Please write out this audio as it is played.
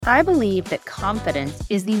I believe that confidence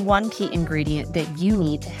is the one key ingredient that you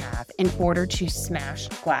need to have in order to smash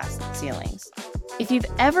glass ceilings. If you've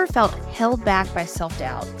ever felt held back by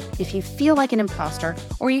self-doubt, if you feel like an imposter,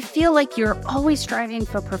 or you feel like you're always striving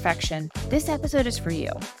for perfection, this episode is for you.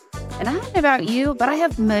 And I don't know about you, but I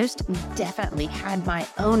have most definitely had my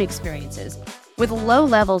own experiences with low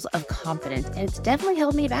levels of confidence, and it's definitely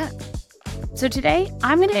held me back. So today,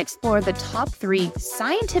 I'm going to explore the top 3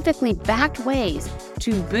 scientifically backed ways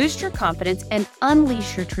to boost your confidence and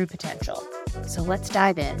unleash your true potential. So let's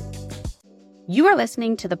dive in. You are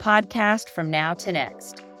listening to the podcast From Now to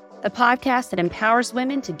Next, the podcast that empowers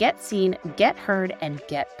women to get seen, get heard, and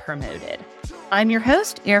get promoted. I'm your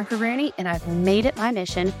host, Erica Rooney, and I've made it my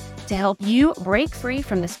mission to help you break free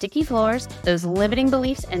from the sticky floors, those limiting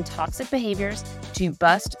beliefs, and toxic behaviors to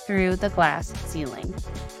bust through the glass ceiling.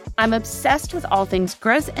 I'm obsessed with all things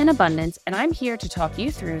growth and abundance, and I'm here to talk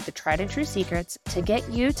you through the tried and true secrets to get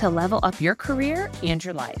you to level up your career and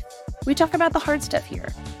your life. We talk about the hard stuff here: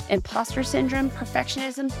 imposter syndrome,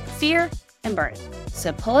 perfectionism, fear, and burnout.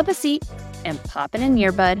 So pull up a seat and pop in an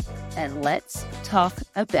earbud, and let's talk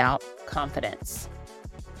about confidence.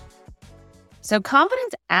 So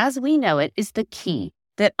confidence as we know it is the key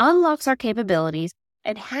that unlocks our capabilities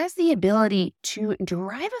and has the ability to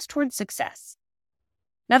drive us towards success.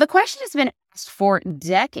 Now, the question has been asked for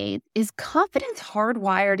decades: is confidence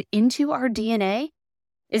hardwired into our DNA?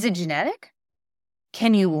 Is it genetic?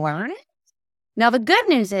 Can you learn it? Now, the good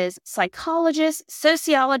news is psychologists,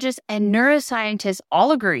 sociologists, and neuroscientists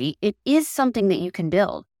all agree it is something that you can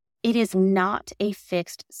build. It is not a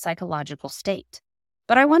fixed psychological state.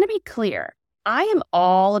 But I want to be clear. I am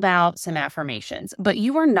all about some affirmations, but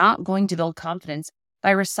you are not going to build confidence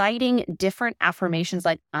by reciting different affirmations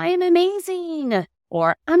like, I am amazing,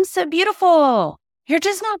 or I'm so beautiful. You're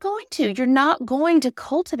just not going to. You're not going to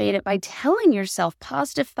cultivate it by telling yourself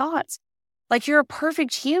positive thoughts like you're a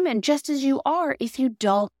perfect human just as you are if you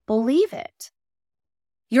don't believe it.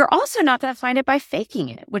 You're also not going to find it by faking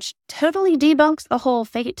it, which totally debunks the whole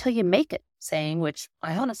fake it till you make it saying, which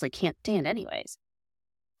I honestly can't stand anyways.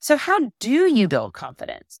 So how do you build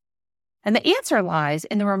confidence? And the answer lies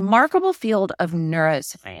in the remarkable field of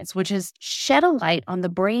neuroscience, which has shed a light on the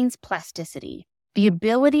brain's plasticity, the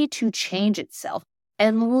ability to change itself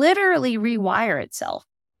and literally rewire itself,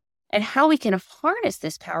 and how we can harness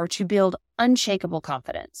this power to build unshakable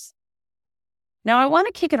confidence. Now, I want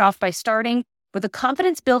to kick it off by starting with a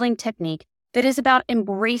confidence building technique that is about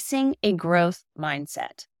embracing a growth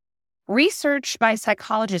mindset. Research by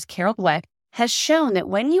psychologist Carol Dweck has shown that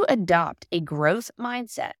when you adopt a growth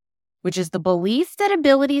mindset, which is the belief that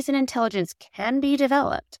abilities and intelligence can be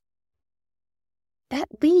developed, that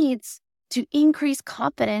leads to increase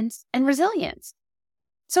confidence and resilience.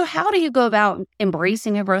 So how do you go about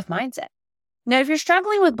embracing a growth mindset? Now, if you're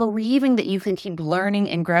struggling with believing that you can keep learning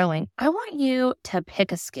and growing, I want you to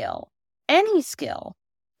pick a skill, any skill.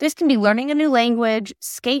 This can be learning a new language,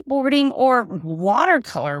 skateboarding, or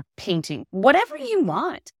watercolor painting, whatever you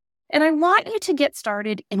want. And I want you to get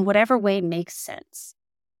started in whatever way makes sense.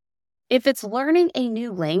 If it's learning a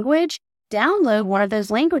new language, download one of those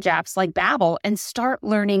language apps like Babbel and start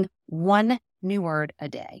learning one new word a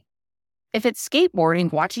day. If it's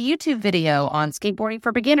skateboarding, watch a YouTube video on skateboarding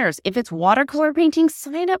for beginners. If it's watercolor painting,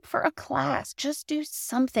 sign up for a class. Just do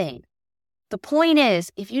something. The point is,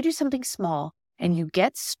 if you do something small and you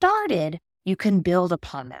get started, you can build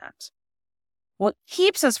upon that. What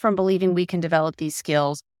keeps us from believing we can develop these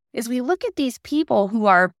skills is we look at these people who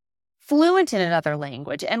are fluent in another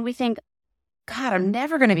language and we think, God, I'm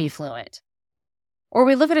never going to be fluent. Or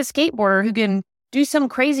we look at a skateboarder who can do some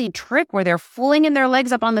crazy trick where they're flinging their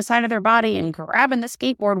legs up on the side of their body and grabbing the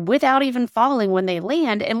skateboard without even falling when they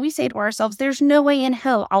land. And we say to ourselves, there's no way in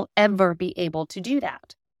hell I'll ever be able to do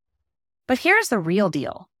that. But here's the real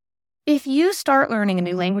deal. If you start learning a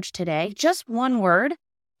new language today, just one word,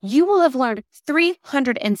 you will have learned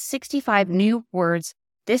 365 new words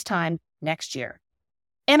this time next year.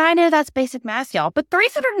 And I know that's basic math, y'all, but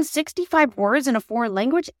 365 words in a foreign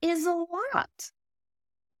language is a lot.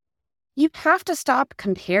 You have to stop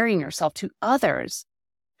comparing yourself to others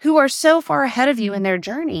who are so far ahead of you in their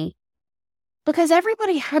journey because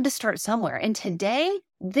everybody had to start somewhere. And today,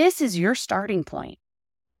 this is your starting point.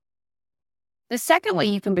 The second way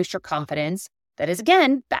you can boost your confidence, that is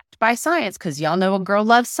again backed by science, because y'all know a girl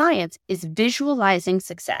loves science, is visualizing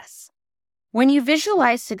success. When you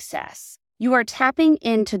visualize success, you are tapping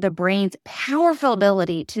into the brain's powerful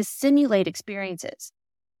ability to simulate experiences.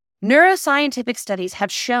 Neuroscientific studies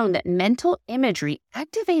have shown that mental imagery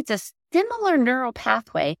activates a similar neural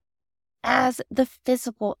pathway as the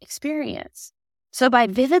physical experience. So by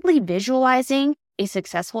vividly visualizing a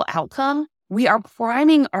successful outcome, we are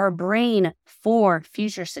priming our brain for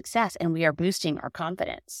future success and we are boosting our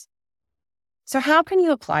confidence. So how can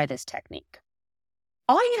you apply this technique?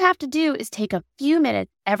 All you have to do is take a few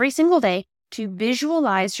minutes every single day to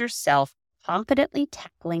visualize yourself confidently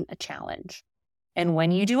tackling a challenge. And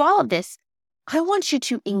when you do all of this, I want you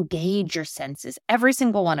to engage your senses, every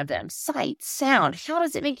single one of them, sight, sound, how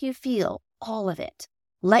does it make you feel? All of it.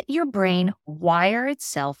 Let your brain wire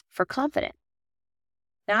itself for confidence.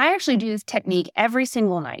 Now, I actually do this technique every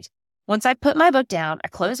single night. Once I put my book down, I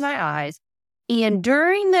close my eyes, and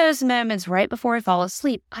during those moments right before I fall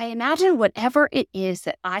asleep, I imagine whatever it is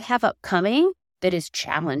that I have upcoming that is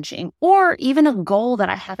challenging, or even a goal that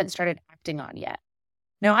I haven't started acting on yet.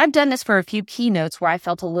 Now, I've done this for a few keynotes where I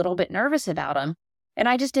felt a little bit nervous about them, and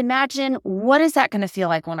I just imagine, what is that going to feel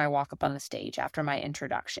like when I walk up on the stage after my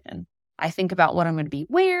introduction? I think about what I'm going to be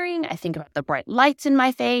wearing. I think about the bright lights in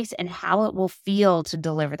my face and how it will feel to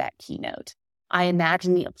deliver that keynote. I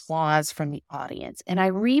imagine the applause from the audience, and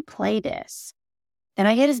I replay this. And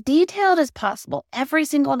I get as detailed as possible every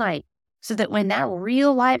single night so that when that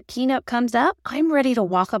real life keynote comes up, I'm ready to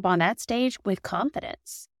walk up on that stage with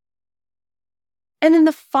confidence. And then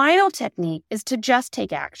the final technique is to just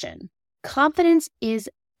take action. Confidence is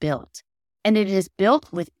built, and it is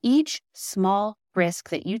built with each small risk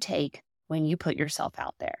that you take when you put yourself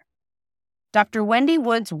out there. Dr. Wendy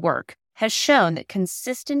Wood's work has shown that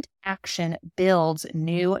consistent action builds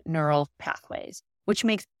new neural pathways, which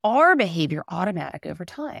makes our behavior automatic over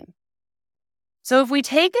time. So if we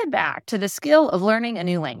take it back to the skill of learning a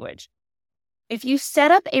new language, if you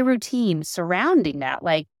set up a routine surrounding that,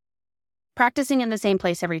 like practicing in the same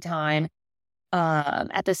place every time,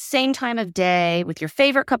 at the same time of day, with your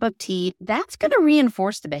favorite cup of tea, that's going to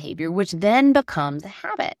reinforce the behavior, which then becomes a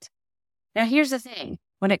habit. Now, here's the thing.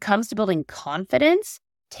 When it comes to building confidence,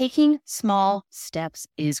 taking small steps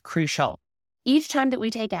is crucial. Each time that we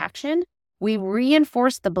take action, we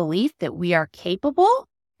reinforce the belief that we are capable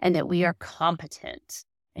and that we are competent.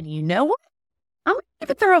 And you know what? I'm going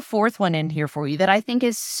to throw a fourth one in here for you that I think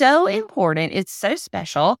is so important. It's so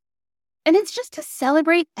special. And it's just to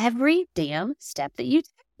celebrate every damn step that you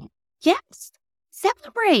take. Yes,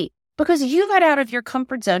 celebrate, because you got out of your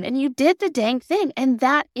comfort zone and you did the dang thing. And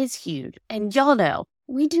that is huge. And y'all know,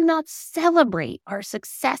 we do not celebrate our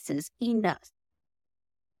successes enough.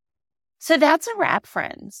 So that's a wrap,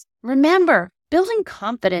 friends. Remember, building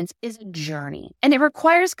confidence is a journey, and it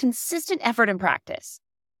requires consistent effort and practice.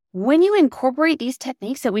 When you incorporate these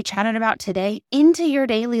techniques that we chatted about today into your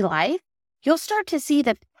daily life, you'll start to see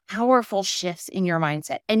the powerful shifts in your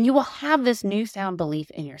mindset, and you will have this newfound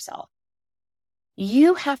belief in yourself.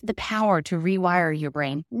 You have the power to rewire your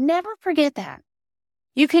brain. Never forget that.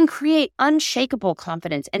 You can create unshakable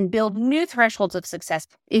confidence and build new thresholds of success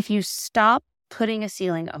if you stop putting a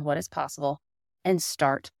ceiling on what is possible and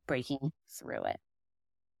start breaking through it.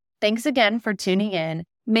 Thanks again for tuning in.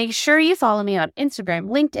 Make sure you follow me on Instagram,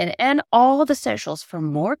 LinkedIn, and all the socials for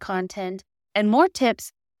more content and more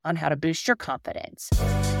tips on how to boost your confidence.